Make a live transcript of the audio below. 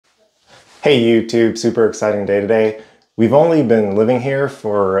Hey YouTube, super exciting day today. We've only been living here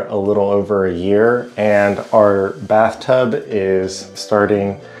for a little over a year and our bathtub is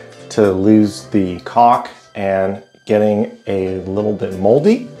starting to lose the caulk and getting a little bit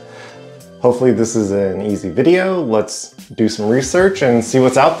moldy. Hopefully this is an easy video. Let's do some research and see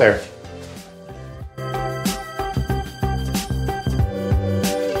what's out there.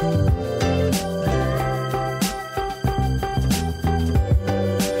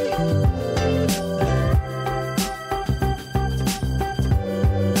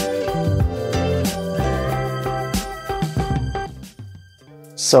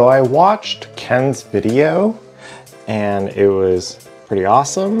 So I watched Ken's video and it was pretty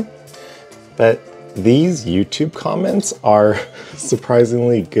awesome, but these YouTube comments are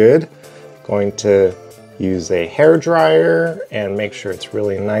surprisingly good. I'm going to use a hair dryer and make sure it's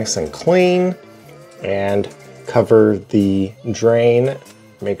really nice and clean and cover the drain.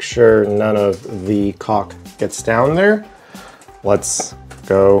 Make sure none of the caulk gets down there. Let's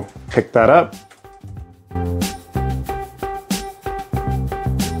go pick that up.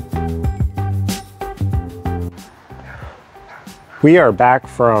 We are back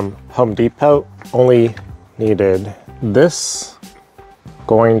from Home Depot, only needed this.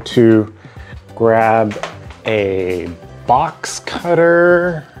 Going to grab a box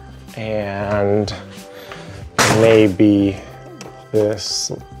cutter and maybe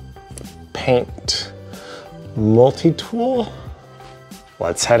this paint multi-tool.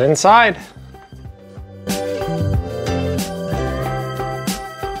 Let's head inside.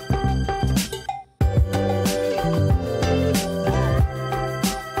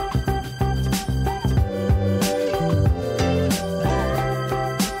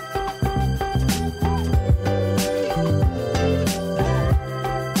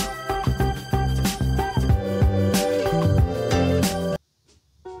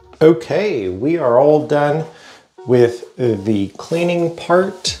 Okay, we are all done with the cleaning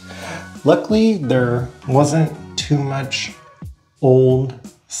part. Luckily, there wasn't too much old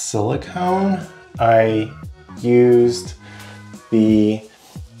silicone. I used the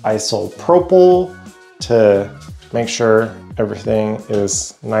isopropyl to make sure everything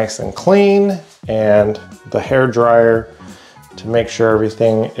is nice and clean, and the hair dryer to make sure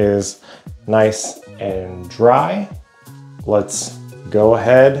everything is nice and dry. Let's go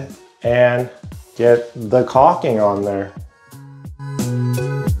ahead and get the caulking on there.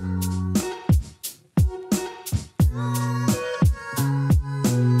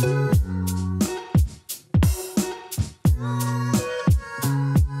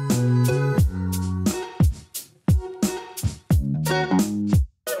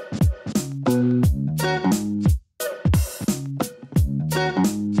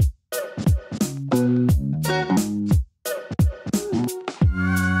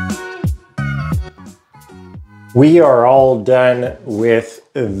 We are all done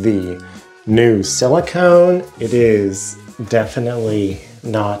with the new silicone. It is definitely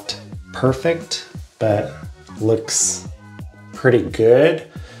not perfect, but looks pretty good.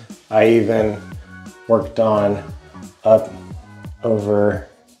 I even worked on up over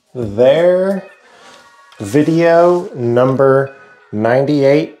there. Video number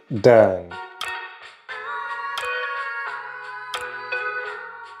 98 done.